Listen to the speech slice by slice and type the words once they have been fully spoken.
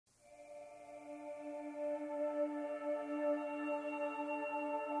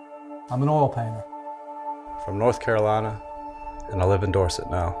I'm an oil painter. From North Carolina, and I live in Dorset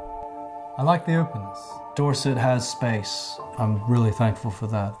now. I like the openness. Dorset has space. I'm really thankful for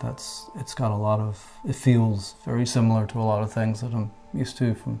that. It's got a lot of, it feels very similar to a lot of things that I'm used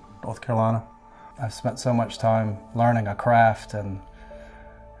to from North Carolina. I've spent so much time learning a craft and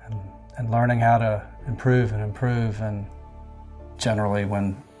learning how to improve, and generally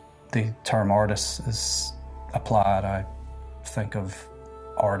when the term artist is applied, I think of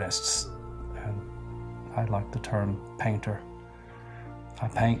artists, and I like the term painter. I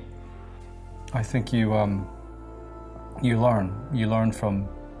paint. I think you learn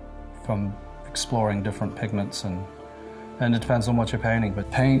from exploring different pigments, and it depends on what you're painting. But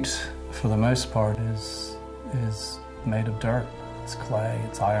paint, for the most part, is made of dirt. It's clay,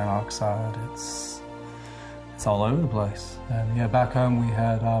 it's iron oxide, it's all over the place. And yeah, back home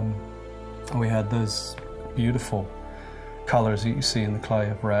we had those beautiful colors that you see in the clay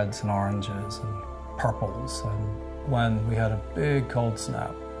of reds and oranges and purples. And when we had a big cold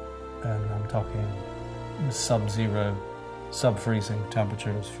snap, and I'm talking sub-zero, sub-freezing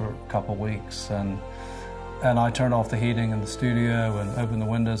temperatures for a couple weeks, and I turned off the heating in the studio and opened the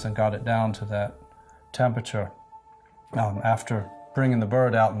windows and got it down to that temperature after bringing the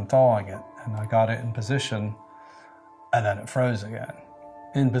bird out and thawing it, and I got it in position, and then it froze again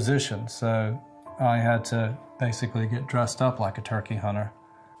in position. So I had to basically get dressed up like a turkey hunter.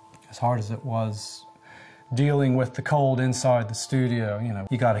 As hard as it was dealing with the cold inside the studio, you know,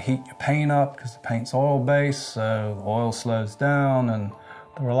 you got to heat your paint up because the paint's oil-based, so the oil slows down, and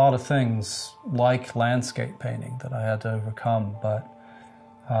there were a lot of things like landscape painting that I had to overcome, but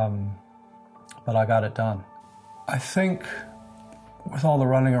I got it done. I think with all the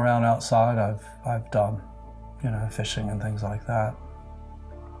running around outside I've done, you know, fishing and things like that,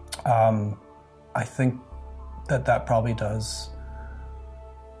 I think that probably does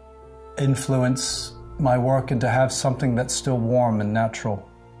influence my work, and to have something that's still warm and natural.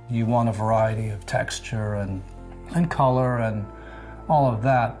 You want a variety of texture and color and all of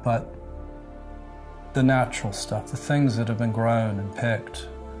that, but the natural stuff, the things that have been grown and picked,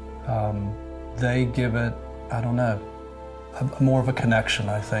 they give it, I don't know, more of a connection,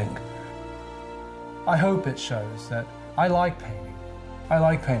 I think. I hope it shows that I like painting. I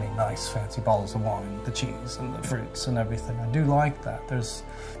like painting nice, fancy bottles of wine, the cheese and the fruits and everything. I do like that.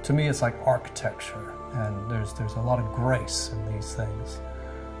 To me, it's like architecture, and there's a lot of grace in these things.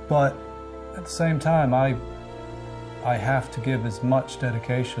 But at the same time, I have to give as much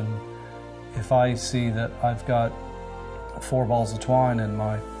dedication if I see that I've got 4 balls of twine in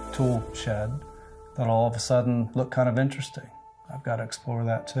my tool shed that all of a sudden look kind of interesting. I've got to explore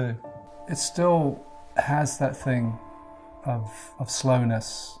that too. It still has that thing of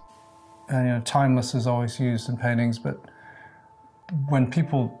slowness, and you know, timeless is always used in paintings, but when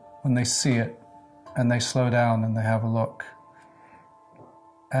they see it and they slow down and they have a look,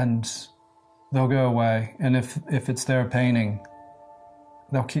 and they'll go away, and if it's their painting,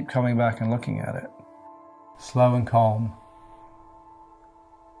 they'll keep coming back and looking at it. Slow and calm.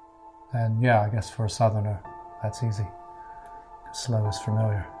 And yeah, I guess for a southerner, that's easy. Slow is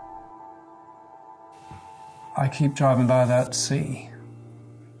familiar. I keep driving by that sea,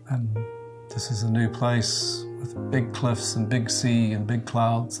 and this is a new place with big cliffs and big sea and big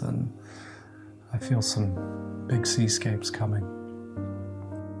clouds, and I feel some big seascapes coming.